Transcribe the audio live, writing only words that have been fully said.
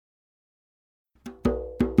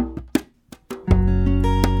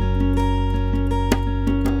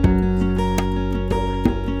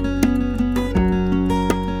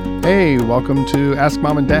Hey, welcome to Ask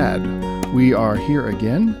Mom and Dad. We are here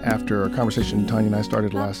again after a conversation Tanya and I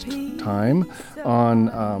started last time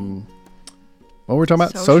on, what were we talking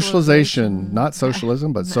about? Socialization. Not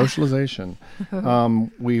socialism, but socialization.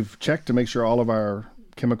 We've checked to make sure all of our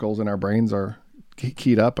chemicals in our brains are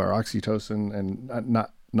keyed up, our oxytocin, and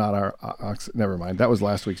not our never mind. That was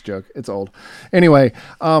last week's joke. It's old. Anyway,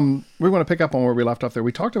 we want to pick up on where we left off there.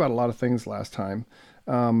 We talked about a lot of things last time.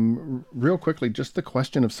 Real quickly, just the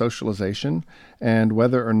question of socialization and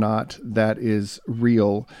whether or not that is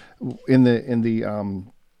real. In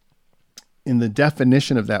the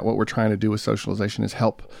definition of that, what we're trying to do with socialization is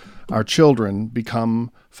help our children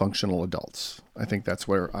become functional adults. I think that's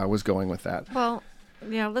where I was going with that. Well,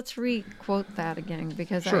 yeah, let's re-quote that again,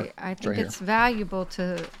 because Sure. I think it's valuable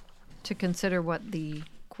to consider what the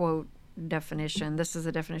quote definition. This is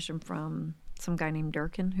a definition from some guy named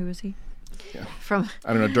Durkin. Who is he? Yeah. From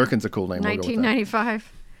I don't know. Durkin's a cool name.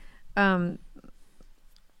 1995.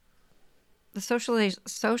 The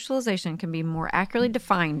socialization can be more accurately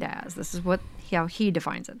defined as, this is how he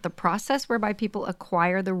defines it, the process whereby people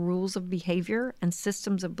acquire the rules of behavior and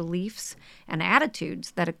systems of beliefs and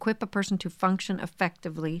attitudes that equip a person to function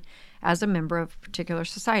effectively as a member of a particular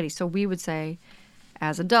society. So we would say,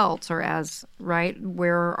 as adults, or as, right,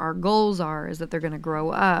 where our goals are, is that they're going to grow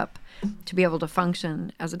up to be able to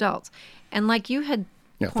function as adults. And like you had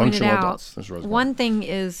pointed out, one thing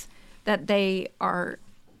is that they are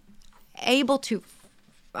able to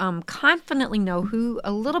confidently know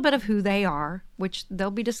a little bit of who they are, which they'll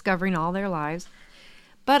be discovering all their lives,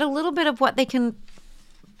 but a little bit of what they can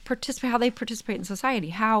participate, how they participate in society,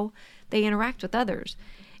 how they interact with others.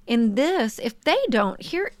 In this, if they don't,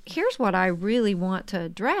 here's what I really want to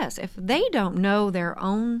address. If they don't know their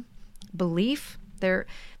own belief,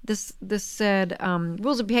 this said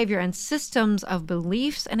rules of behavior and systems of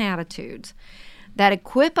beliefs and attitudes that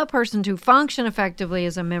equip a person to function effectively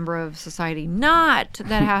as a member of society, not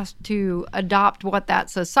that has to adopt what that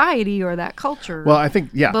society or that culture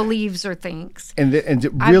believes or thinks. And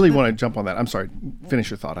really want to jump on that. I'm sorry. Finish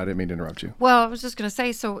your thought. I didn't mean to interrupt you. Well, I was just going to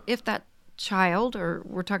say, so if that child, or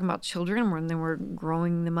we're talking about children when then we're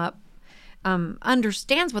growing them up,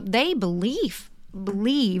 understands what they believe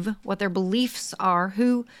what their beliefs are,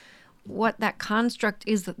 what that construct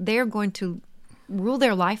is that they're going to rule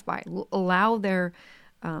their life by, allow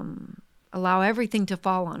everything to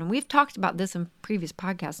fall on. And we've talked about this in previous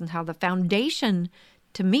podcasts and how the foundation,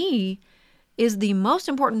 to me, is the most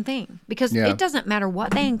important thing, because it doesn't matter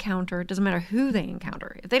what they encounter, it doesn't matter who they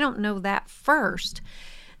encounter. If they don't know that first,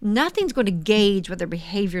 nothing's going to gauge what their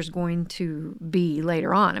behavior is going to be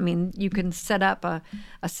later on. I mean, you can set up a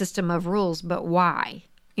system of rules, but why?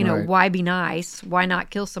 Why be nice? Why not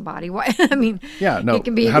kill somebody? Why? I mean, it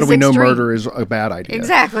can be. How do we know murder is a bad idea?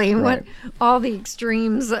 Exactly. Right. What all the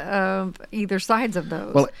extremes of either sides of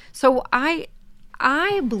those. Well, so I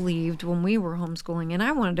believed when we were homeschooling, and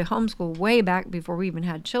I wanted to homeschool way back before we even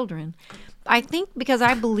had children. I think because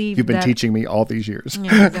I believed you've been teaching me all these years.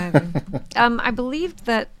 Yeah, exactly. I believed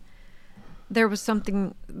that there was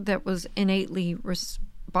something that was innately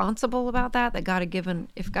responsible about that God had given.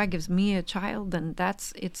 If God gives me a child, then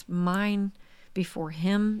it's mine before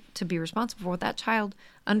him to be responsible for what that child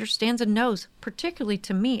understands and knows, particularly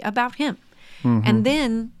to me, about him. Mm-hmm. And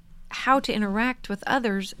then how to interact with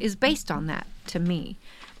others is based on that to me,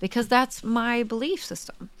 because that's my belief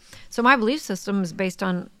system. So my belief system is based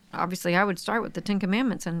on, obviously, I would start with the Ten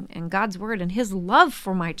Commandments and God's Word and his love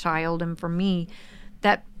for my child and for me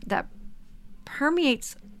that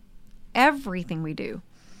permeates everything we do.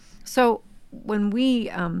 So when we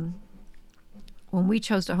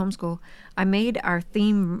chose to homeschool, I made our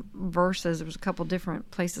theme verses. There was a couple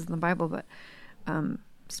different places in the Bible, but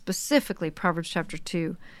specifically Proverbs chapter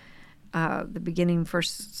 2, the beginning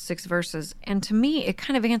first 6 verses. And to me, it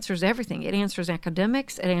kind of answers everything. It answers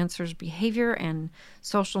academics, it answers behavior and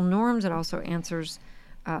social norms. It also answers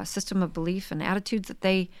a system of belief and attitudes that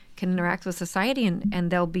they can interact with society,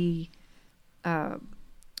 and they'll be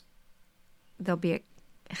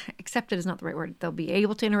accepted is not the right word. They'll be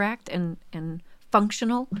able to interact and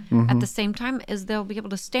functional at the same time as they'll be able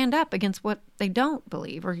to stand up against what they don't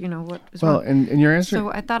believe, or what is wrong. And your answer. So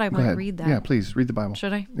I thought I might read that. Yeah, please read the Bible.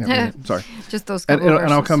 Should I? Yeah, sorry. Just those couple verses.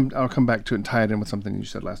 And I'll come back to it and tie it in with something you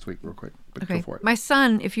said last week, real quick. But okay. Go for it. My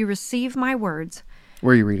son, if you receive my words.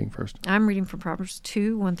 Where are you reading first? I'm reading from Proverbs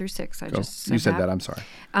 2, 1 through 6. You said that. I'm sorry.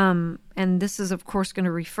 And this is, of course, going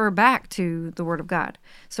to refer back to the Word of God.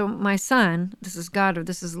 So my son, this is God, or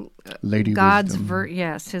this is Lady God's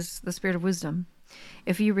Wisdom. the Spirit of wisdom.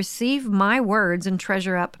 If you receive my words and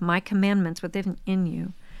treasure up my commandments within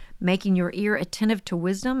you, making your ear attentive to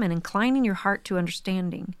wisdom and inclining your heart to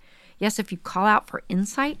understanding, Yes, if you call out for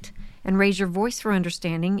insight and raise your voice for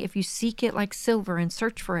understanding, if you seek it like silver and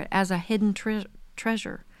search for it as a hidden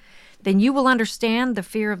treasure, then you will understand the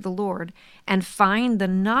fear of the Lord and find the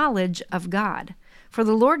knowledge of God. For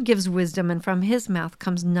the Lord gives wisdom, and from his mouth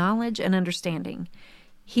comes knowledge and understanding.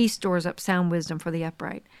 He stores up sound wisdom for the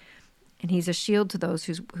upright, and he's a shield to those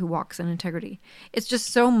who walks in integrity. It's just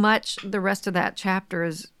so much. The rest of that chapter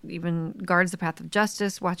is even guards the path of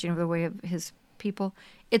justice, watching over the way of his people.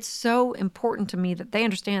 It's so important to me that they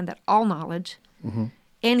understand that all knowledge,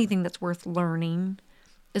 anything that's worth learning,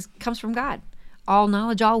 comes from God. All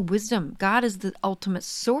knowledge, all wisdom. God is the ultimate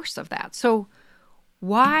source of that. So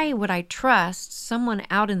why would I trust someone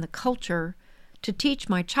out in the culture to teach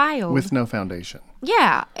my child with no foundation?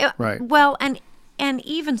 Yeah. Right. Well, and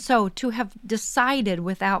even so, to have decided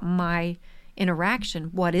without my interaction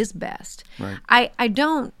what is best. Right. I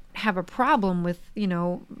don't have a problem with,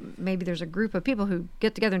 maybe there's a group of people who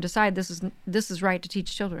get together and decide this is right to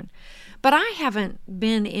teach children. But I haven't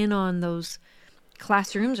been in on those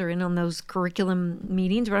classrooms or in on those curriculum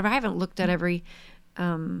meetings, or whatever. I haven't looked at every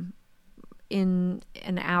in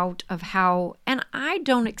and out of how, and I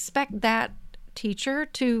don't expect that teacher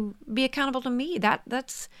to be accountable to me.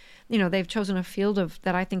 That's they've chosen a field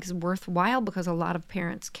that I think is worthwhile because a lot of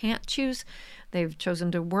parents can't choose. They've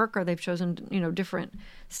chosen to work, or they've chosen different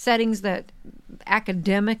settings that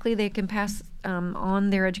academically they can pass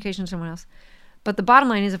on their education to someone else. But the bottom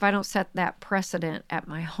line is, if I don't set that precedent at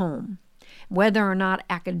my home, whether or not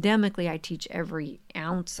academically I teach every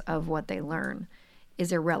ounce of what they learn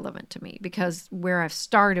is irrelevant to me, because where I've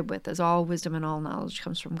started with is all wisdom and all knowledge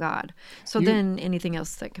comes from God. So then anything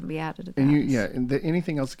else that can be added to that.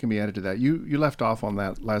 Anything else that can be added to that. You left off on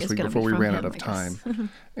that last week before we ran out of time.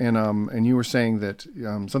 And you were saying that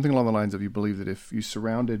something along the lines of, you believe that if you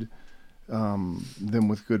surrounded them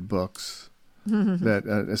with good books,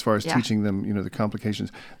 that as far as teaching them, the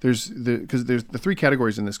complications, because there's the three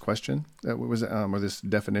categories in this question that was or this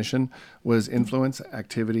definition was influence,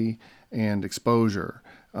 activity, and exposure.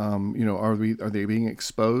 Are they being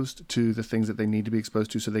exposed to the things that they need to be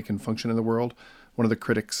exposed to so they can function in the world? One of the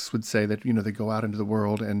critics would say that they go out into the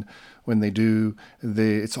world, and when they do,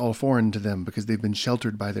 it's all foreign to them because they've been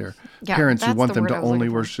sheltered by their parents who want them to only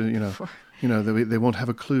worship. They won't have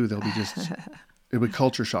a clue. They'll be just. It'll be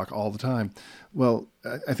culture shock all the time. Well,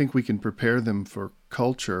 I think we can prepare them for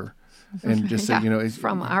culture and just say,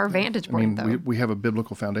 from our vantage point, though. We have a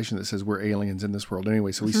biblical foundation that says we're aliens in this world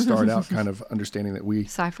anyway. So we start out kind of understanding that we...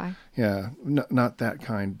 Sci-fi. Yeah, not that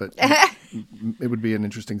kind, but it would be an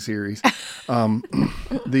interesting series. So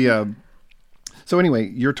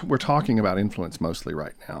anyway, we're talking about influence mostly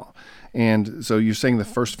right now. And so you're saying the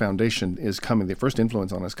first foundation is coming. The first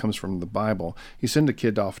influence on us comes from the Bible. You send a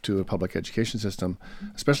kid off to a public education system,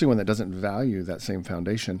 especially one that doesn't value that same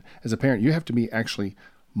foundation. As a parent, you have to be actually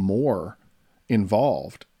more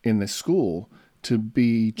involved in the school to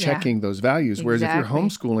be checking those values. Whereas if you're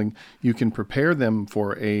homeschooling, you can prepare them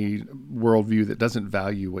for a worldview that doesn't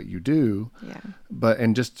value what you do. Yeah.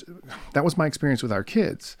 That was my experience with our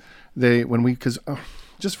kids.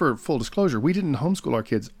 Just for full disclosure, we didn't homeschool our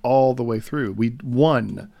kids all the way through. We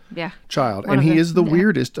one child, and he is the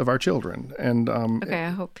weirdest of our children. And okay,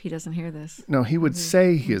 I hope he doesn't hear this. No, he would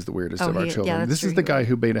say he is the weirdest of our children. Yeah, this is the guy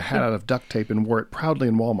who made a hat out of duct tape and wore it proudly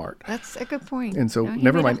in Walmart. That's a good point. And so,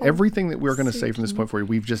 never mind everything that we're going to say from this point forward.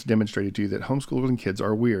 We've just demonstrated to you that homeschooling kids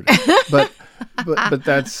are weird. but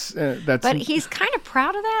that's. But he's kind of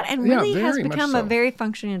proud of that, and really has become a very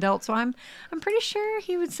functioning adult. So I'm pretty sure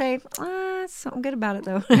he would say something good about it,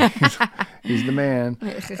 though. He's the man,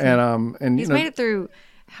 and he's made it through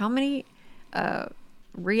how many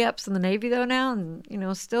re-ups in the Navy though now,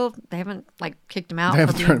 and still they haven't kicked him out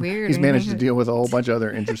for being weird. He's managed to deal with a whole bunch of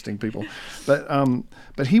other interesting people, but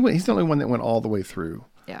he's the only one that went all the way through.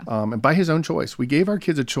 Yeah. And by his own choice. We gave our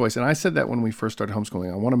kids a choice, and I said that when we first started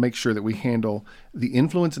homeschooling. I want to make sure that we handle the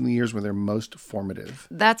influence in the years where they're most formative.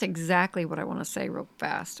 That's exactly what I want to say real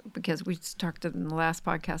fast, because we talked in the last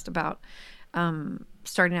podcast about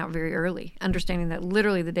starting out very early, understanding that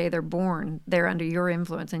literally the day they're born, they're under your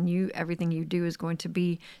influence, and everything you do is going to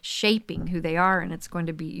be shaping who they are, and it's going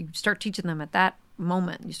to be, you start teaching them at that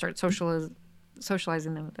moment. You start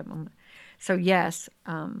socializing them at that moment. So yes,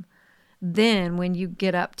 then when you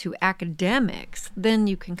get up to academics, then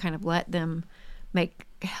you can kind of let them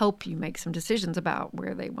help you make some decisions about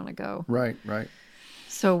where they want to go. Right.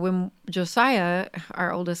 So when Josiah,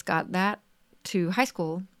 our oldest, got that to high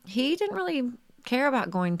school, he didn't really care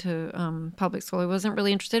about going to public school. He wasn't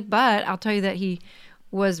really interested, but I'll tell you that he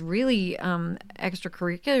was really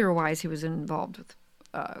extracurricular-wise, he was involved with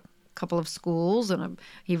couple of schools, and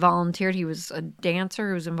he volunteered. He was a dancer.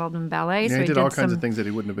 He was involved in ballet. Yeah, so he did all kinds of things that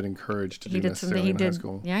he wouldn't have been encouraged to do necessarily in high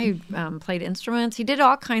school. Yeah, he played instruments. He did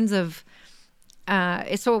all kinds of.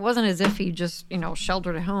 So it wasn't as if he just,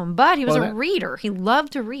 sheltered at home, but he was a reader. He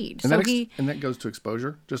loved to read. And that goes to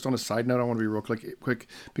exposure. Just on a side note, I want to be real quick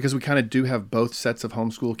because we kind of do have both sets of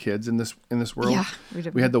homeschool kids in this world. Yeah,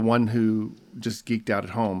 we had the one who just geeked out at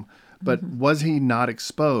home, but was he not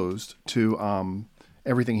exposed to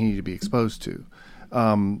everything he needed to be exposed to?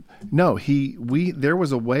 No, there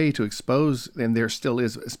was a way to expose, and there still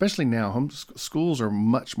is, especially now. Schools are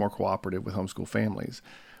much more cooperative with homeschool families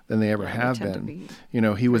than they ever have been.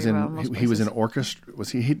 He was in orchestra.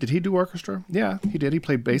 Did he do orchestra? Yeah, he did. He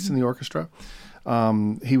played bass in the orchestra.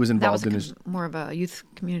 He was involved in his more of a youth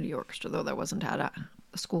community orchestra, though that wasn't at a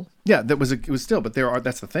school. Yeah, it was still, but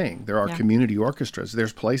that's the thing. There are community orchestras.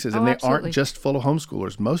 There's places, and they aren't just full of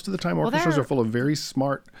homeschoolers. Most of the time, orchestras are full of very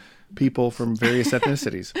smart people from various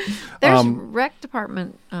ethnicities. There's rec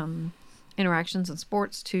department interactions in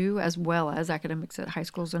sports too, as well as academics at high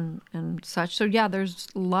schools and such. So yeah, there's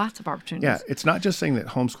lots of opportunities. Yeah, it's not just saying that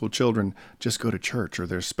homeschool children just go to church or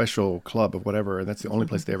their special club or whatever, and that's the only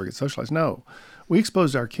place they ever get socialized. No, we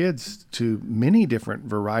expose our kids to many different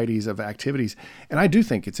varieties of activities. And I do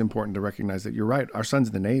think it's important to recognize that you're right. Our son's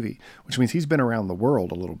in the Navy, which means he's been around the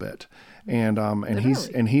world a little bit. And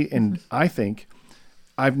I think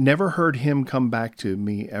I've never heard him come back to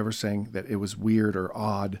me ever saying that it was weird or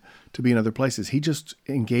odd to be in other places. He just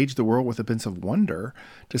engaged the world with a sense of wonder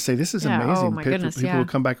to say, this is amazing. Oh my goodness, people who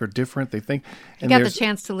come back are different. They think. He got the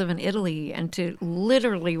chance to live in Italy and to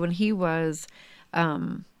literally, when he was,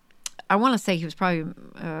 I want to say he was probably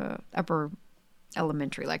upper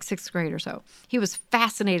elementary, like 6th grade or so. He was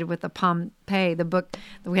fascinated with the Pompeii, the book.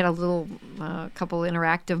 We had a little couple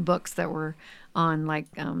interactive books that were on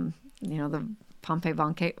the Pompeii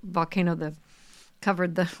volcano,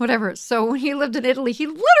 covered the whatever. So when he lived in Italy, he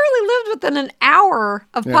literally lived within an hour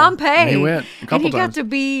of Pompeii. And he went a couple times. Got to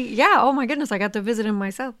be, oh my goodness, I got to visit him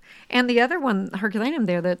myself. And the other one, Herculaneum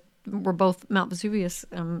there, that were both Mount Vesuvius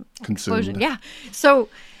explosion. Yeah. So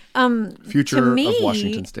future to me, of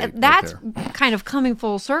Washington State. That's kind of coming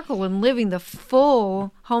full circle and living the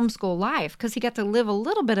full homeschool life, because he got to live a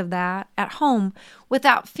little bit of that at home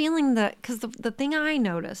without feeling because the thing I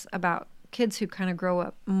notice about kids who kind of grow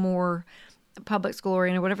up more public school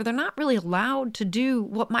oriented or whatever, they're not really allowed to do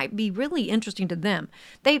what might be really interesting to them.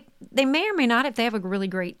 They may or may not, if they have a really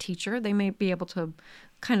great teacher, they may be able to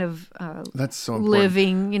kind of that's so important.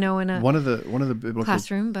 Living, in a one of the biblical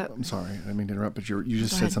classroom. But I'm sorry, I mean to interrupt, but you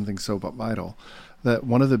just said something so vital. That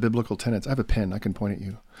one of the biblical tenets, I have a pen, I can point at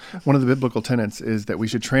you. One of the biblical tenets is that we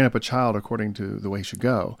should train up a child according to the way he should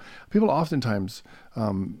go. People oftentimes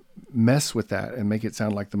mess with that and make it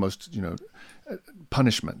sound like the most,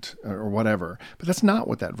 punishment or whatever. But that's not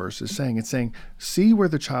what that verse is saying. It's saying, see where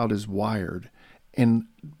the child is wired and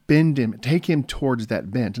bend him, take him towards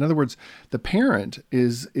that bent. In other words, the parent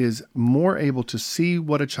is more able to see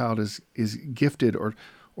what a child is gifted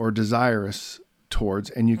or desirous towards,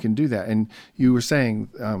 and you can do that. And you were saying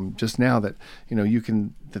just now that you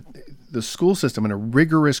can the school system in a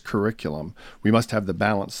rigorous curriculum, we must have the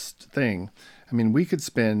balanced thing. I mean, we could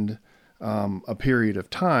spend a period of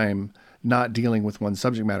time not dealing with one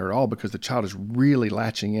subject matter at all because the child is really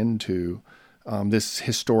latching into this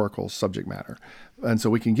historical subject matter. And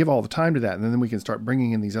so we can give all the time to that, and then we can start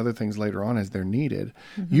bringing in these other things later on as they're needed.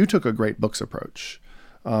 Mm-hmm. You took a great books approach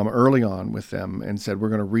early on with them and said, we're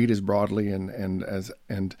going to read as broadly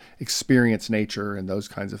and experience nature and those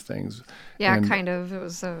kinds of things. Yeah, kind of. It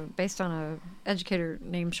was based on an educator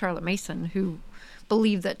named Charlotte Mason who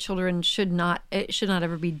believed that children should not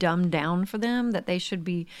ever be dumbed down for them, that they should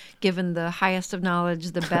be given the highest of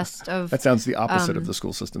knowledge, the best of... That sounds the opposite of the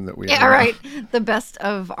school system that we have. Yeah, right. The best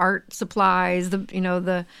of art supplies,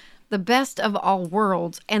 the best of all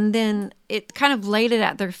worlds. And then it kind of laid it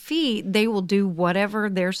at their feet. They will do whatever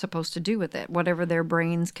they're supposed to do with it. Whatever their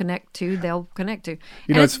brains connect to, they'll connect to.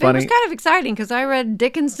 It's funny. It was kind of exciting because I read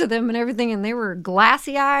Dickens to them and everything, and they were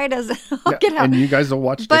glassy-eyed as all get out. And you guys will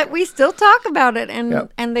watch But we still talk about it,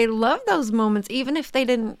 and they love those moments, even if they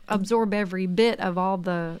didn't absorb every bit of all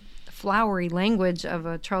the flowery language of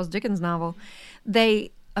a Charles Dickens novel.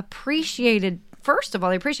 They appreciated... First of all,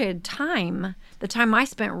 they appreciated time, the time I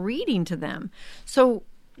spent reading to them. So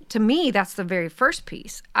to me, that's the very first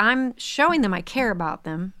piece. I'm showing them I care about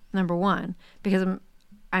them, number one, because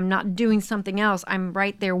I'm not doing something else. I'm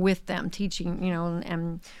right there with them, teaching,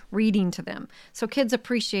 and reading to them. So kids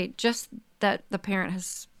appreciate just that the parent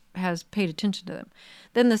has paid attention to them.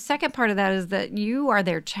 Then the second part of that is that you are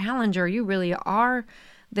their challenger. You really are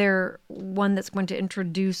They're one that's going to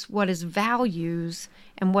introduce what is values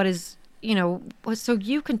and what is, so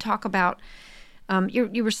you can talk about,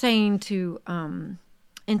 you were saying to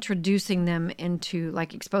introducing them into,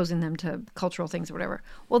 like, exposing them to cultural things or whatever.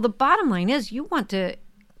 Well, the bottom line is you want to,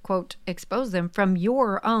 quote, expose them from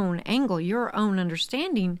your own angle, your own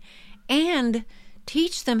understanding, and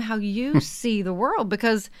teach them how you see the world,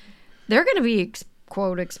 because they're going to be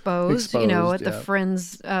quote exposed, at the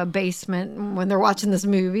friend's basement when they're watching this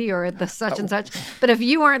movie or at the such and such. But if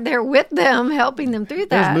you aren't there with them, helping them through that,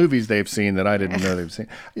 there's movies they've seen that I didn't know they've seen.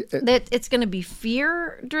 It's going to be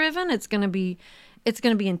fear driven. It's going to be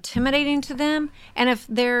intimidating to them. And if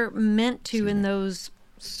they're meant to in those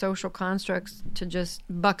social constructs to just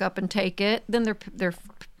buck up and take it, then their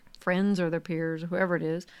friends or their peers, whoever it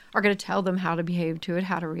is, are going to tell them how to behave to it,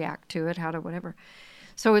 how to react to it, how to whatever.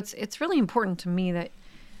 So it's really important to me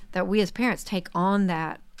that we as parents take on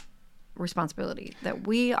that responsibility, that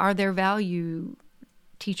we are their value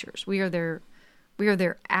teachers. We are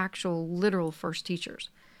their actual literal first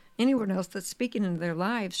teachers. Anyone else that's speaking into their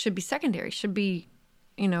lives should be secondary, should be,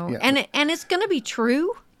 and it's going to be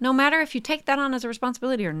true no matter if you take that on as a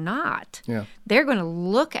responsibility or not. Yeah. They're going to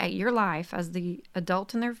look at your life as the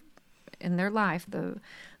adult in their life, the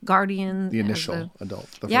guardian, the initial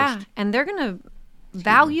adult, the first. And they're going to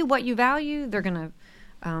value what you value. They're going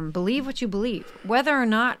to believe what you believe, whether or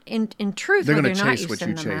not in truth, they're going to chase what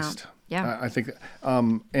you chased. Yeah, I think,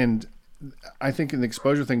 and I think in the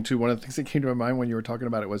exposure thing too, one of the things that came to my mind when you were talking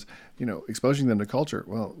about it was, exposing them to culture.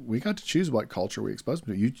 Well, we got to choose what culture we expose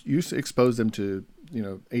them to. You expose them to,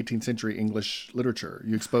 18th century English literature.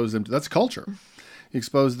 You expose them to, that's culture. You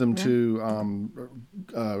expose them to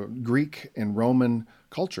Greek and Roman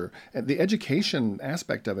culture. And the education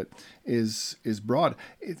aspect of it is broad.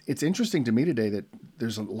 It's interesting to me today that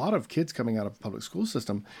there's a lot of kids coming out of the public school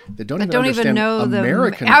system that don't even know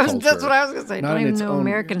American culture. That's what I was going to say. Don't even know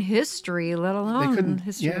American history, let alone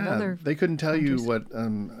history of other they couldn't tell countries. you what,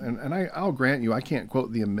 and I'll grant you, I can't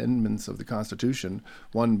quote the amendments of the Constitution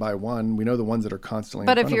one by one. We know the ones that are constantly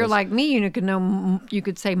But in if front you're of us. like me, you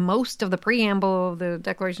could say most of the preamble of the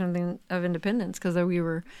Declaration of Independence, because we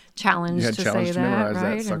were challenged to say to memorize that,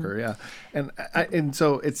 right? that sucker, yeah. And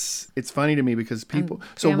so it's funny to me because people.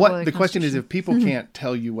 So what the question is, if people can't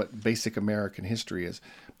tell you what basic American history is,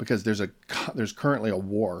 because there's currently a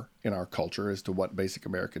war in our culture as to what basic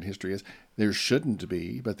American history is. There shouldn't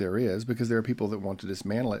be, but there is, because there are people that want to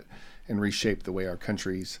dismantle it and reshape the way our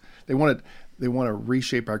countries. They want to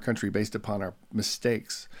reshape our country based upon our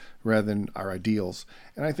mistakes rather than our ideals.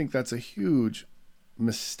 And I think that's a huge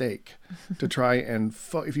mistake to try and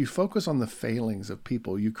if you focus on the failings of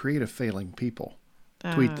people, you create a failing people.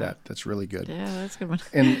 Tweet that. That's really good. Yeah, that's a good one.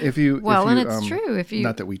 And if you and it's true. If you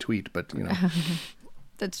not that we tweet, but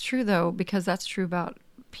that's true though, because that's true about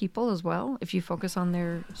people as well. If you focus on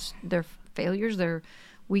their failures, their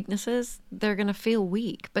weaknesses, they're going to feel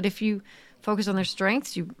weak. But if you focus on their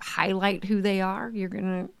strengths, you highlight who they are, you're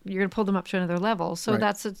gonna pull them up to another level. So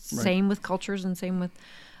that's the same with cultures and same with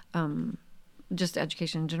just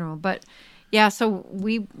education in general. But yeah, so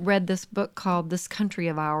we read this book called This Country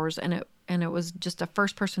of Ours, and it was just a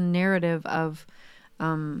first person narrative of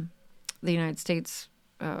the United States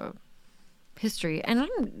history. And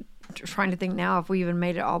I'm trying to think now if we even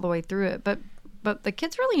made it all the way through it, but the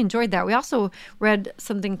kids really enjoyed that. We also read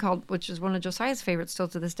something called, which is one of Josiah's favorites still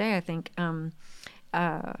to this day, I think,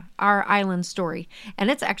 Our Island Story. And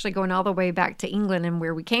it's actually going all the way back to England and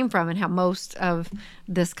where we came from, and how most of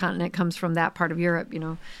this continent comes from that part of Europe.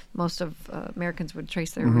 Most of Americans would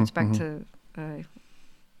trace their roots back to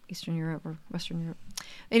Eastern Europe or Western Europe.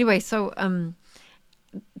 Anyway, so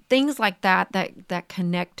things like that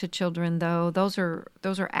connect to children, though, those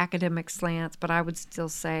are academic slants, but I would still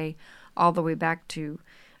say all the way back to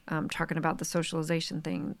talking about the socialization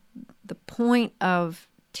thing. The point of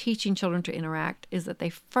teaching children to interact is that they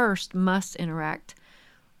first must interact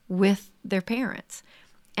with their parents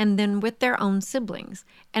and then with their own siblings.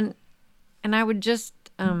 And I would just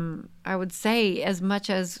I would say, as much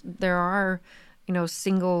as there are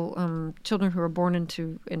single children who are born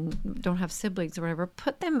into and don't have siblings or whatever,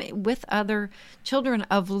 put them with other children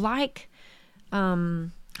of like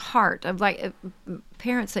heart, of like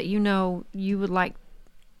parents that you would like,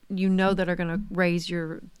 that are going to raise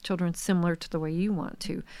your children similar to the way you want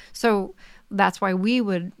to. So that's why we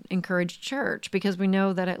would encourage church, because we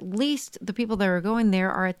know that at least the people that are going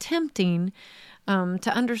there are attempting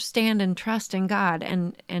to understand and trust in God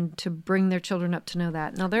and to bring their children up to know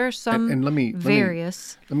that. Now there are some and let me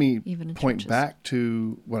various. Let me even in point churches. back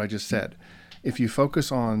to what I just said. if you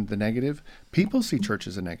focus on the negative, people see church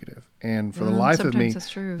as a negative. And for the life of me, that's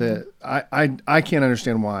true. I can't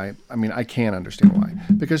understand why. I mean, I can understand why.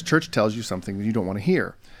 Because church tells you something that you don't want to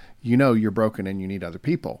hear. You know you're broken and you need other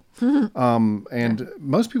people.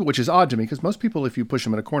 Most people, which is odd to me, because most people, if you push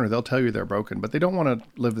them in a corner, they'll tell you they're broken, but they don't want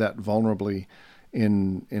to live that vulnerably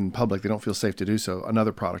in public. They don't feel safe to do so.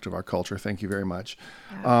 Another product of our culture. Thank you very much.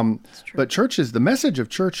 But church is the message of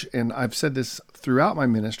church, and I've said this throughout my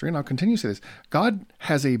ministry, and I'll continue to say this. God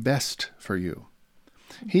has a best for you.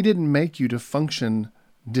 He didn't make you to function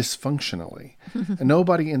dysfunctionally. And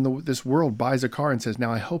nobody in this world buys a car and says,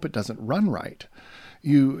 now I hope it doesn't run right.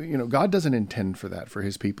 You know, God doesn't intend for that for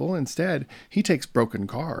his people. Instead, he takes broken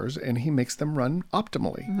cars and he makes them run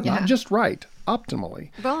optimally, not just right, optimally.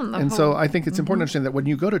 So I think it's important to understand that when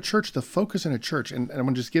you go to church, the focus in a church, and I'm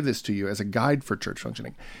going to just give this to you as a guide for church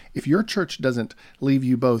functioning. If your church doesn't leave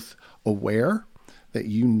you both aware that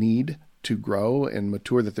you need to grow and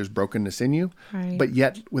mature, that there's brokenness in you, but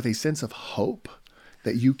yet with a sense of hope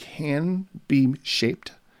that you can be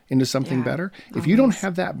shaped into something better. If you don't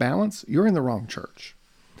have that balance, you're in the wrong church.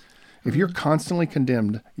 If you're constantly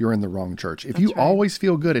condemned, you're in the wrong church. If you always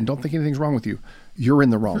feel good and don't think anything's wrong with you, you're in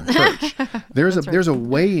the wrong church. There's a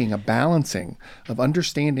weighing, a balancing of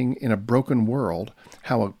understanding in a broken world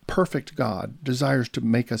how a perfect God desires to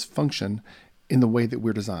make us function in the way that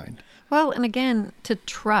we're designed. Well, and again, to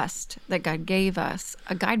trust that God gave us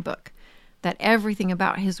a guidebook, that everything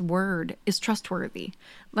about his word is trustworthy.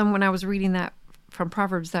 And when I was reading that from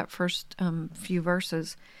Proverbs, that first few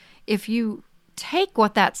verses, if you take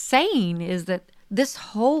what that's saying is that this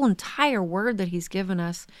whole entire word that he's given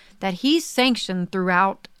us, that he's sanctioned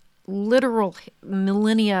throughout literal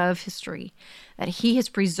millennia of history, that he has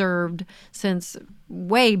preserved since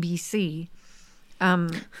way BC. I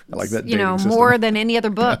like that. More than any other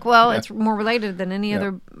book. Well, it's more related than any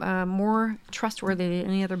other, more trustworthy than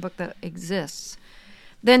any other book that exists.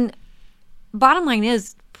 Then, bottom line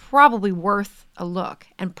is probably worth a look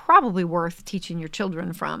and probably worth teaching your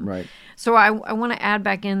children from. Right. So I want to add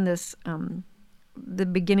back in this, the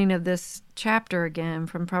beginning of this chapter again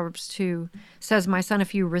from Proverbs 2 says, "My son,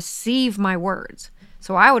 if you receive my words."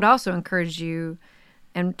 So I would also encourage you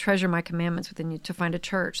and treasure my commandments within you to find a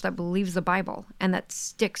church that believes the Bible and that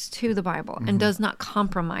sticks to the Bible and does not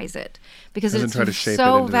compromise it, because it's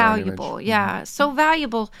so valuable. So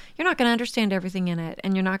valuable. You're not going to understand everything in it,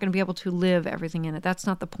 and you're not going to be able to live everything in it. That's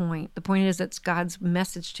not the point. The point is it's God's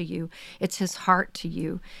message to you. It's his heart to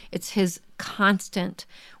you. It's his constant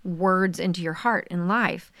words into your heart and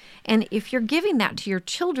life. And if you're giving that to your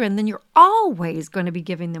children, then you're always going to be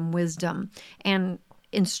giving them wisdom and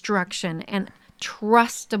instruction and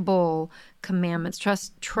trustable commandments,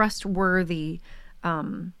 trustworthy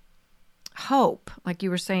hope, like you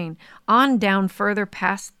were saying. On down further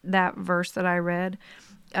past that verse that I read,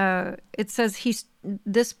 it says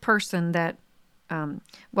this person that,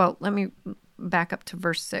 let me back up to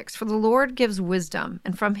verse 6. "For the Lord gives wisdom,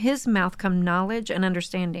 and from his mouth come knowledge and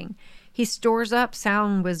understanding. He stores up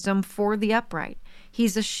sound wisdom for the upright.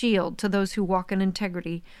 He's a shield to those who walk in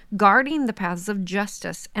integrity, guarding the paths of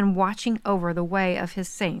justice and watching over the way of his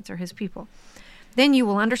saints," or his people. "Then you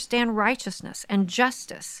will understand righteousness and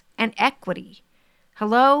justice and equity."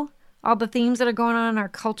 Hello? All the themes that are going on in our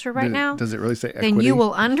culture right now? Does it really say equity? Then you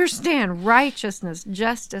will understand righteousness,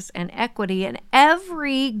 justice, and equity in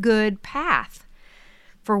every good path.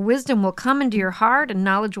 "For wisdom will come into your heart, and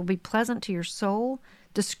knowledge will be pleasant to your soul.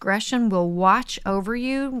 Discretion will watch over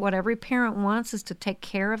you." What every parent wants is to take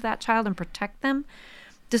care of that child and protect them.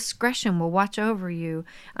 "Discretion will watch over you.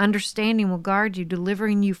 Understanding will guard you,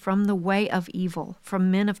 delivering you from the way of evil,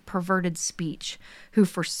 from men of perverted speech, who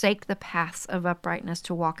forsake the paths of uprightness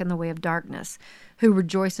to walk in the way of darkness, who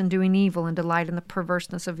rejoice in doing evil and delight in the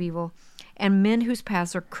perverseness of evil, and men whose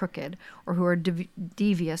paths are crooked, or who are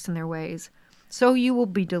devious in their ways. So you will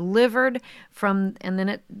be delivered from," and then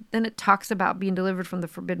it talks about being delivered from the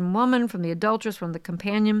forbidden woman, from the adulteress, from the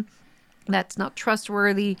companion that's not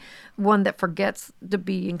trustworthy, one that forgets to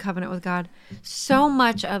be in covenant with God. So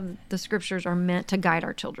much of the scriptures are meant to guide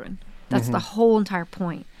our children. That's the whole entire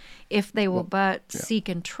point. If they will seek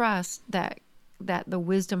and trust that the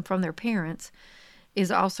wisdom from their parents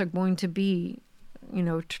is also going to be,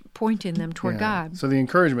 pointing them toward God. So the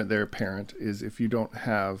encouragement there, parent, is if you don't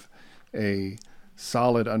have a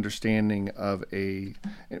solid understanding of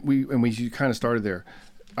we kind of started there.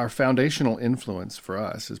 Our foundational influence for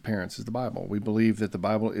us as parents is the Bible. We believe that the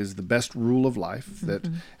Bible is the best rule of life,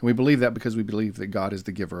 and we believe that because we believe that God is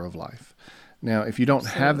the giver of life. Now, if you don't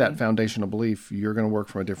have that foundational belief, you're going to work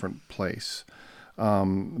from a different place.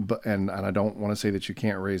 And I don't want to say that you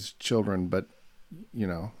can't raise children, but you're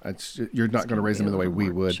not going to raise them in the way we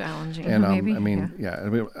would. Challenging, And maybe.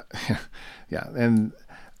 yeah. And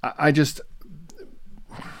I just.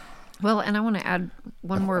 Well, and I want to add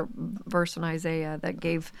one more verse in Isaiah that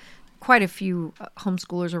gave quite a few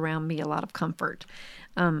homeschoolers around me a lot of comfort.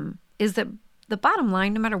 Is that the bottom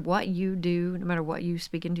line? No matter what you do, no matter what you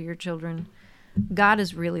speak into your children, God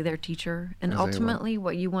is really their teacher, and ultimately,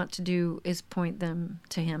 what you want to do is point them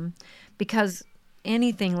to Him, because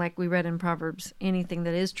anything, like we read in Proverbs, anything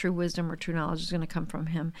that is true wisdom or true knowledge is going to come from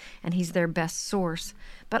Him, and He's their best source.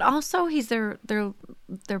 But also, He's their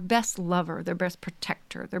best lover, their best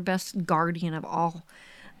protector, their best guardian of all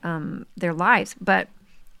their lives. But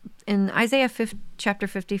in Isaiah chapter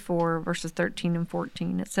 54, verses 13 and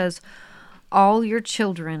 14, it says, "All your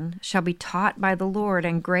children shall be taught by the Lord,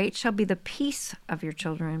 and great shall be the peace of your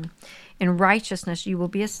children. In righteousness you will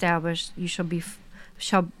be established. You shall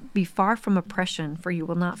be far from oppression, for you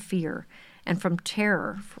will not fear, and from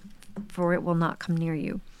terror, for it will not come near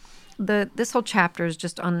you." This whole chapter is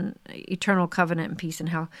just on eternal covenant and peace, and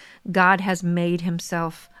how God has made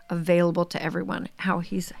Himself available to everyone. How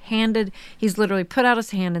He's literally put out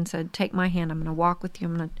His hand and said, "Take my hand. I'm going to walk with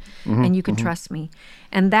you. And you can trust me."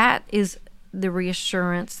 And that is the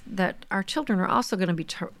reassurance that our children are also going to be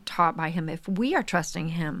taught by Him. If we are trusting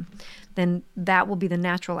Him, then that will be the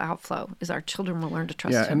natural outflow, is our children will learn to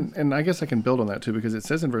trust Him. And I guess I can build on that too, because it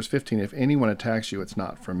says in verse 15, "If anyone attacks you, it's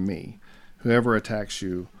not from me. Whoever attacks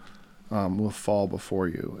you will fall before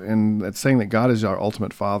you." And it's saying that God is our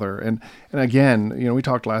ultimate Father. And again, we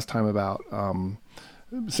talked last time about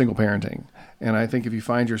single parenting. And I think if you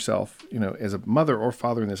find yourself, as a mother or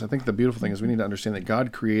father in this, I think the beautiful thing is we need to understand that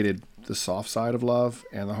God created the soft side of love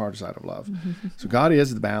and the hard side of love. So God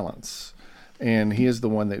is the balance, and He is the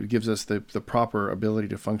one that gives us the proper ability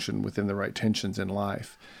to function within the right tensions in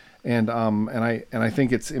life. And I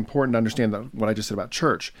think it's important to understand that what I just said about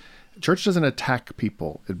church. Church doesn't attack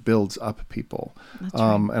people; it builds up people. That's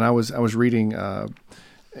right. And I was reading.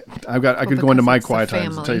 I could go into my quiet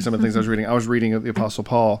times and tell you some of the things I was reading. I was reading the Apostle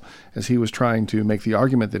Paul as he was trying to make the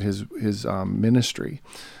argument that his ministry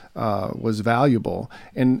was valuable,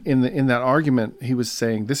 and in that argument he was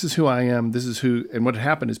saying, "This is who I am. This is who." And what had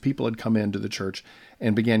happened is people had come into the church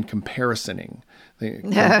and began comparising.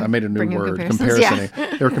 I made a new word, comparising.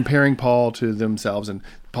 Yeah. They were comparing Paul to themselves, and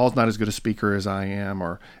Paul's not as good a speaker as I am,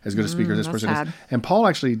 or as good a speaker as this person is. And Paul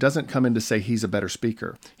actually doesn't come in to say he's a better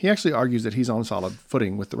speaker. He actually argues that he's on solid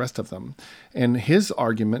footing with the rest of them. And his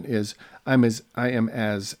argument is, I am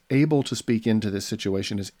as able to speak into this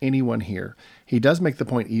situation as anyone here. He does make the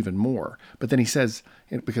point even more, but then he says,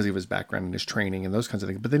 because of his background and his training and those kinds of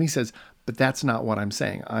things, but then he says, but that's not what I'm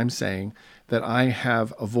saying. I'm saying that I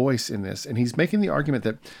have a voice in this. And he's making the argument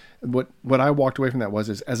that what I walked away from that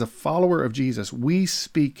is, as a follower of Jesus, we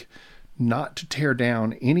speak not to tear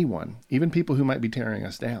down anyone, even people who might be tearing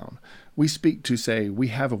us down. We speak to say we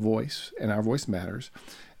have a voice, and our voice matters,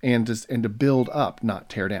 and to build up, not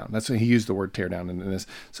tear down. That's why he used the word tear down in this.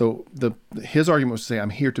 So his argument was to say, I'm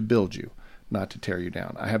here to build you, not to tear you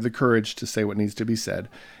down. I have the courage to say what needs to be said.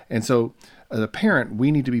 And so as a parent,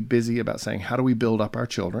 we need to be busy about saying, how do we build up our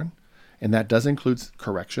children? And that does include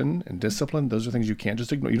correction and discipline. Those are things you can't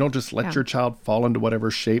just ignore. You don't just let your child fall into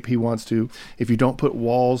whatever shape he wants to. If you don't put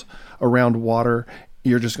walls around water,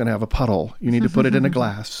 you're just going to have a puddle. You need to put it in a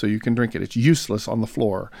glass so you can drink it. It's useless on the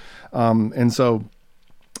floor. And so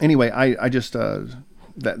anyway, I just,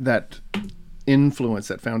 that influence,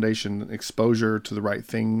 that foundation, exposure to the right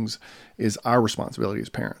things is our responsibility as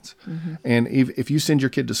parents. And if you send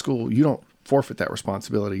your kid to school, you don't forfeit that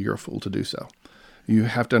responsibility. You're a fool to do so. You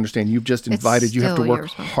have to understand you've just invited, you have to work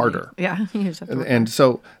harder. Yeah. You just have to work and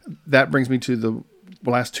so that brings me to the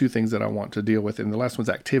last two things that I want to deal with. And the last one's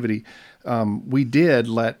activity. We did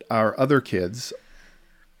let our other kids,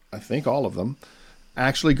 I think all of them,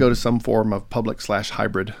 actually go to some form of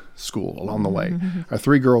public/hybrid school along the way. Our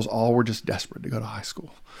three girls all were just desperate to go to high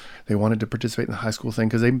school. They wanted to participate in the high school thing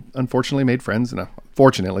because they unfortunately made friends. And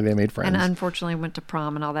fortunately, they made friends. And unfortunately went to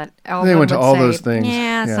prom and all that. They went to all those things.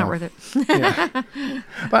 Yeah, it's not worth it.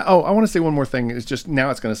 But I want to say one more thing. It's just,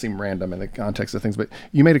 now it's going to seem random in the context of things, but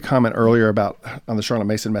you made a comment earlier about, on the Charlotte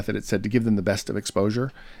Mason method, it said to give them the best of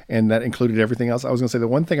exposure, and that included everything else. I was going to say the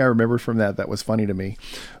one thing I remember from that was funny to me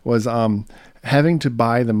was having to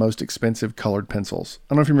buy the most expensive colored pencils.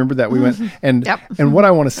 I don't know if you remember that. We went and what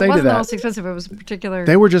I want to say to that, the most expensive. It was a particular.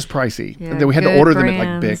 They were just pricey. Yeah, and then we had to order them at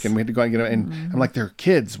like brands. Bic, and we had to go and and I'm like, they're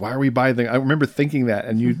kids. Why are we buying them? I remember thinking that,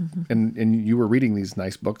 and you and you were reading these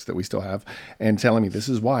nice books that we still have, and telling me this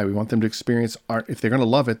is why we want them to experience art. If they're going to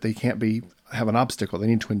love it, they can't have an obstacle. They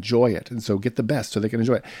need to enjoy it, and so get the best so they can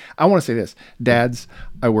enjoy it. I want to say this, dads,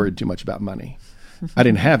 I worried too much about money. I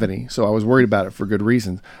didn't have any, so I was worried about it for good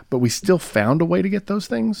reasons. But we still found a way to get those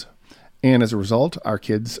things. And as a result, our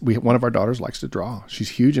kids, one of our daughters likes to draw. She's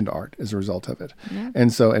huge into art as a result of it. Yeah.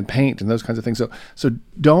 And paint and those kinds of things. So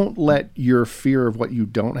don't let your fear of what you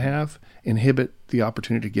don't have inhibit the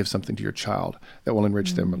opportunity to give something to your child that will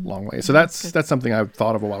enrich them a long way. So that's something I've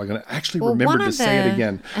thought of a while ago. And I actually remembered to say it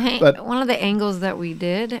again. But one of the angles that we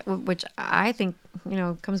did, which I think,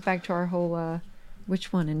 comes back to our whole...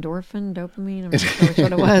 which one? Endorphin, dopamine? I'm not sure which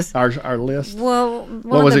one it was. our list. Well,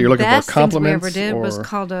 what was it you're looking for? Compliments? We ever did was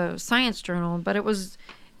called a science journal, but it was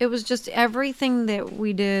just everything that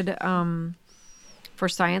we did for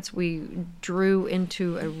science. We drew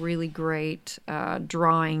into a really great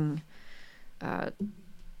drawing. It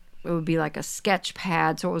would be like a sketch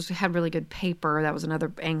pad, so it had really good paper. That was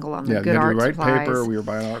another angle on the good art supplies. Yeah, paper. We were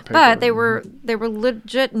buying art paper, but they were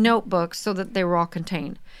legit notebooks, so that they were all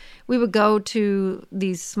contained. We would go to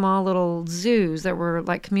these small little zoos that were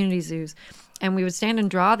like community zoos, and we would stand and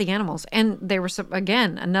draw the animals. And they were,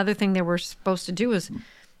 again, another thing they were supposed to do was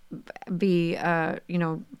be,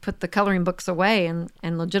 put the coloring books away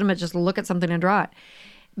and legitimate just look at something and draw it.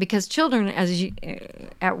 Because children,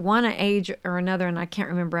 at one age or another, and I can't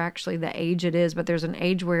remember actually the age it is, but there's an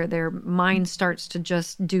age where their mind starts to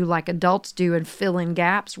just do like adults do and fill in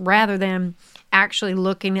gaps rather than actually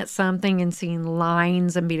looking at something and seeing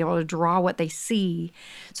lines and being able to draw what they see.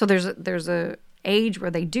 So there's a age where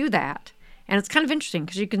they do that, and it's kind of interesting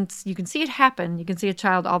because you can see it happen. You can see a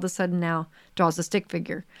child all of a sudden now draws a stick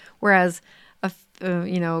figure, whereas a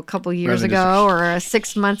couple years ago or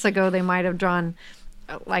 6 months ago they might have drawn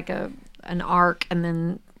like an arc and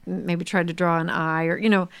then maybe tried to draw an eye, or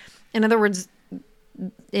in other words,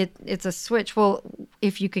 it's a switch. Well,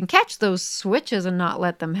 if you can catch those switches and not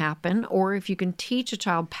let them happen, or if you can teach a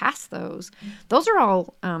child past those are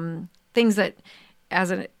all things that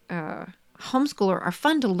as a homeschooler are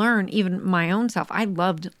fun to learn. Even my own self, I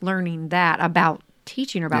loved learning that about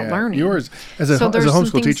teaching or about learning. Yours as a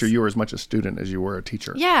homeschool teacher, you were as much a student as you were a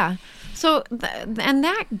teacher. Yeah. So and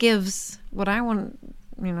that gives what I want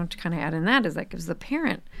to kind of add in that is that gives the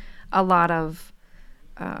parent a lot of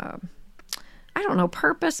I don't know,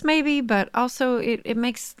 purpose maybe, but also it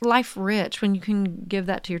makes life rich when you can give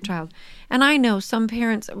that to your child. And I know some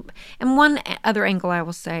parents, and one other angle I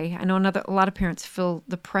will say, I know a lot of parents feel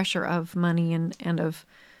the pressure of money and of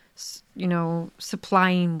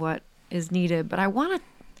supplying what is needed. But I want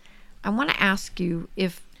to ask you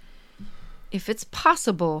if it's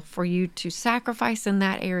possible for you to sacrifice in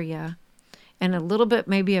that area and a little bit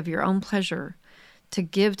maybe of your own pleasure to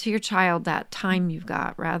give to your child that time you've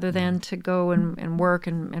got, rather than to go and work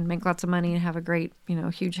and make lots of money and have a great,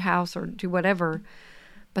 huge house or do whatever,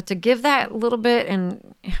 but to give that little bit.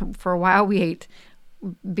 And for a while we ate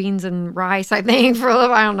beans and rice, I think, for a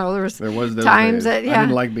little. I don't know. There was times that I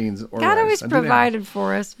didn't like beans or God rice. Always provided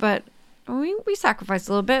for us, but we sacrificed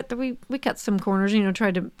a little bit. We cut some corners,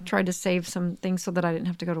 tried to save some things so that I didn't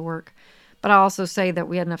have to go to work. But I also say that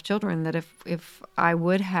we had enough children that if I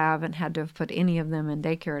would have and had to have put any of them in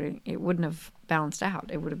daycare, it wouldn't have balanced out.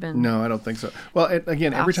 It would have been... No, I don't think so. Well,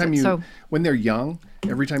 again, every time when they're young,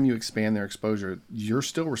 every time you expand their exposure, you're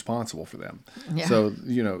still responsible for them. Yeah. So,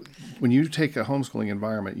 when you take a homeschooling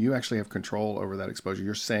environment, you actually have control over that exposure.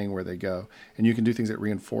 You're saying where they go, and you can do things that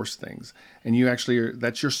reinforce things. And you actually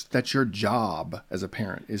that's your job as a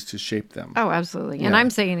parent, is to shape them. Oh, absolutely. Yeah. And I'm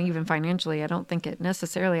saying even financially, I don't think it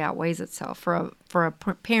necessarily outweighs itself for a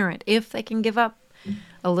parent if they can give up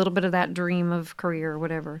a little bit of that dream of career or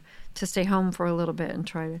whatever to stay home for a little bit and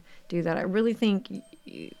try to do that. I really think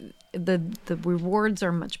the rewards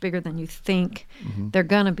are much bigger than you think they're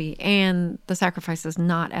gonna be, and the sacrifice is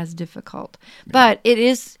not as difficult. Yeah. But it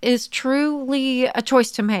is truly a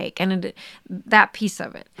choice to make, and that piece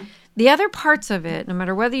of it. The other parts of it, no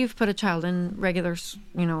matter whether you've put a child in regular,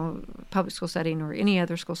 public school setting or any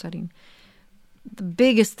other school setting, the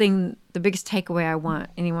biggest takeaway I want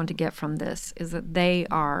anyone to get from this is that they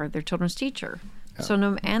are their children's teacher. Yeah. So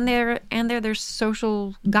they're their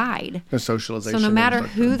social guide. Their socialization. So no matter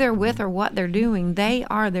who they're with or what they're doing, they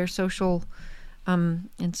are their social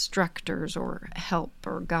instructors or help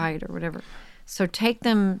or guide or whatever. So take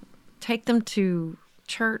them to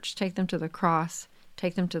church, take them to the cross,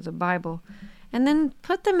 take them to the Bible, and then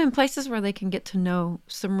put them in places where they can get to know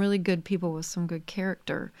some really good people with some good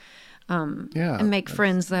character. And make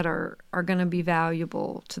friends that are going to be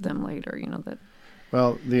valuable to them later.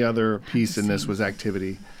 Well, the other piece in this was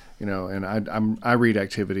activity. And I read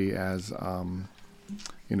activity as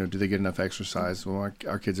do they get enough exercise? Well,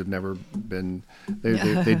 our kids have never been,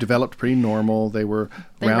 they developed pretty normal. They were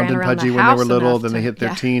round and pudgy when they were little. Then they hit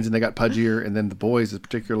their teens and they got pudgier. And then the boys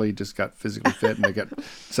particularly just got physically fit and they got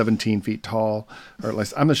 17 feet tall. Or at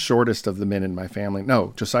least I'm the shortest of the men in my family.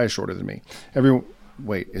 No, Josiah's shorter than me.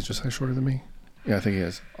 Wait, is Josiah shorter than me? Yeah, I think he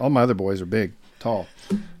is. All my other boys are big, tall.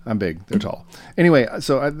 I'm big. They're tall. Anyway,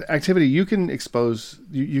 so activity, you can expose,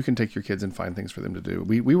 you can take your kids and find things for them to do.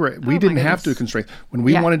 We didn't have to constrain. When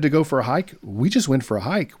we wanted to go for a hike, we just went for a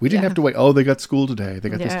hike. We didn't have to wait. Oh, they got school today. They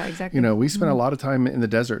got this. Exactly. We spent a lot of time in the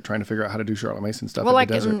desert trying to figure out how to do Charlotte Mason stuff in the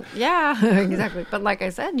desert. Exactly. But like I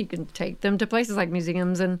said, you can take them to places like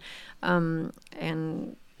museums and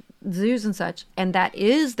zoos and such, and that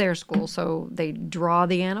is their school. So they draw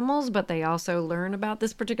the animals, but they also learn about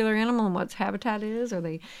this particular animal and what its habitat is, or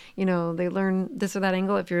they learn this or that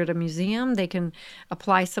angle. If you're at a museum, they can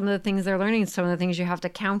apply some of the things they're learning, some of the things you have to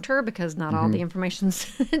counter because not all the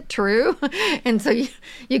information's true. And so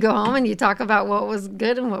you go home and you talk about what was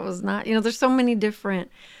good and what was not. There's so many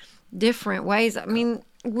different ways. I mean,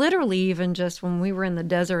 literally, even just when we were in the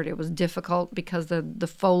desert, it was difficult because the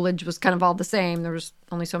foliage was kind of all the same. There was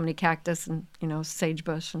only so many cactus and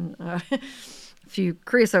sagebush and a few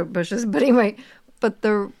creosote bushes. But anyway,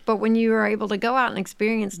 but when you are able to go out and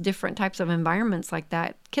experience different types of environments like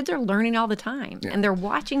that, kids are learning all the time, and they're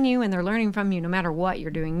watching you and they're learning from you no matter what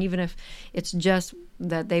you're doing, even if it's just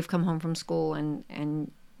that they've come home from school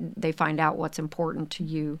and they find out what's important to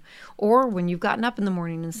you. Or when you've gotten up in the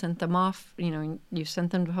morning and sent them off, you sent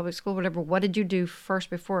them to public school, whatever, what did you do first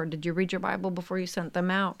before? Did you read your Bible before you sent them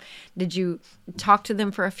out? Did you talk to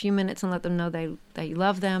them for a few minutes and let them know that you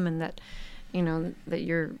love them and that, that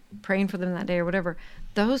you're praying for them that day or whatever?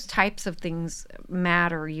 Those types of things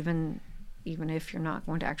matter even if you're not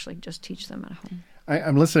going to actually just teach them at home.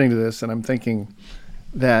 I'm listening to this and I'm thinking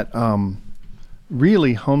that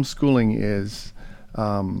really homeschooling is...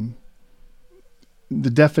 the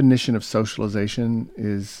definition of socialization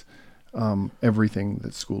is everything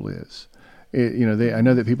that school is. I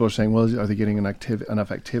know that people are saying, well, are they getting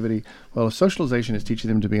enough activity? Well, if socialization is teaching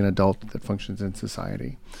them to be an adult that functions in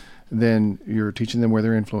society, then you're teaching them where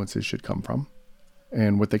their influences should come from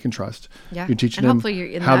and what they can trust. Yeah. You're teaching them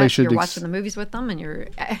how they should. You're watching the movies with them and you're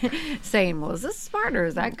saying, well, is this smart or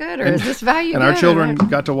is that good or is this value and good? Our children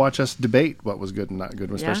got to watch us debate what was good and not good,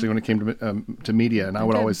 especially when it came to media. And I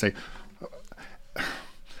would always say,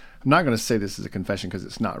 I'm not going to say this as a confession because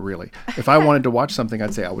it's not really. If I wanted to watch something,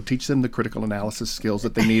 I'd say I would teach them the critical analysis skills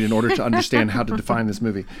that they need in order to understand how to define this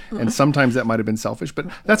movie. And sometimes that might have been selfish, but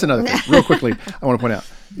that's another thing. Real quickly, I want to point out,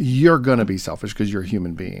 you're going to be selfish because you're a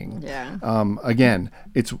human being. Yeah. Again,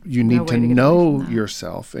 you need to know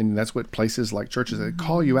yourself, and that's what places like churches, they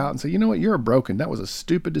call you out and say, you know what, you're broken. That was a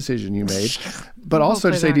stupid decision you made. But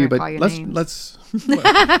also to say to you, but let's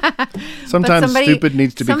sometimes stupid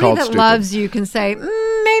needs to be called stupid. Somebody that loves you can say,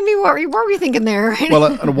 maybe what were you thinking there?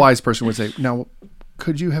 Well, a wise person would say, now,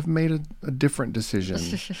 could you have made a different decision?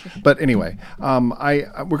 But anyway,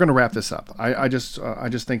 we're going to wrap this up. I just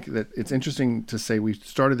think that it's interesting to say we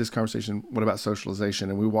started this conversation, what about socialization?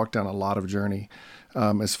 And we walked down a lot of journey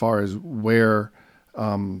as far as where,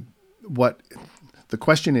 what the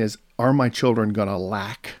question is, are my children going to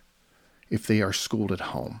lack if they are schooled at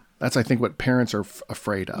home? That's, I think, what parents are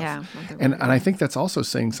afraid of. Yeah, and I think that's also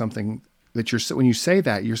saying something that when you say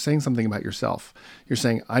that, you're saying something about yourself. You're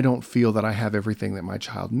saying, I don't feel that I have everything that my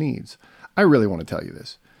child needs. I really want to tell you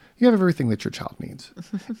this. You have everything that your child needs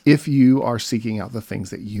if you are seeking out the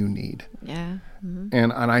things that you need. Yeah. Mm-hmm.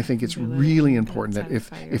 And I think it's really important that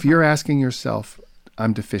if you're asking yourself,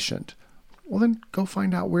 I'm deficient, well, then go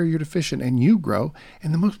find out where you're deficient and you grow.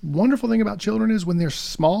 And the most wonderful thing about children is when they're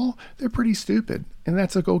small, they're pretty stupid. And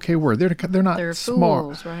that's an okay word. They're not smart.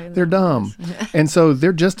 Fools, right? They're dumb. And so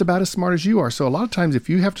they're just about as smart as you are. So a lot of times if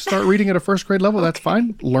you have to start reading at a first grade level, that's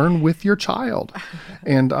fine. Learn with your child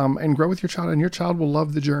and grow with your child. And your child will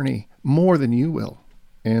love the journey more than you will.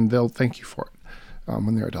 And they'll thank you for it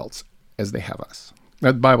when they're adults, as they have us.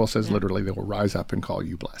 The Bible says literally they will rise up and call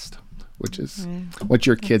you blessed, which is what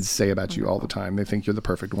your kids say about you all the time. They think you're the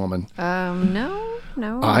perfect woman. No.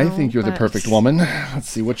 I think you're the perfect woman. Let's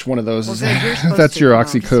see which one of those is that. That's your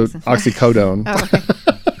oxycodone. Oh, okay.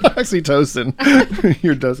 Oxytocin.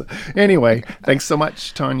 Your dose. Anyway, thanks so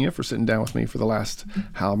much, Tanya, for sitting down with me for the last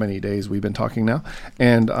how many days we've been talking now.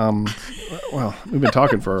 And, well, we've been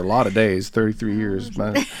talking for a lot of days, 33 years.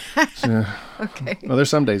 Okay. Well, there's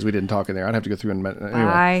some days we didn't talk in there. I'd have to go through and anyway.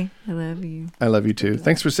 Bye. I love you. I love you too.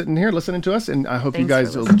 Thanks for sitting here, listening to us, and I hope you Thanks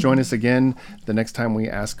guys for will listening. join us again the next time we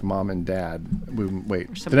ask Mom and Dad. The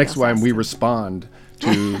somebody next else time asks we them. respond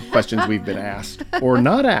to questions we've been asked or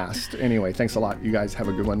not asked. Anyway, thanks a lot. You guys have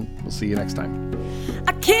a good one. We'll see you next time.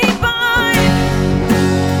 I keep on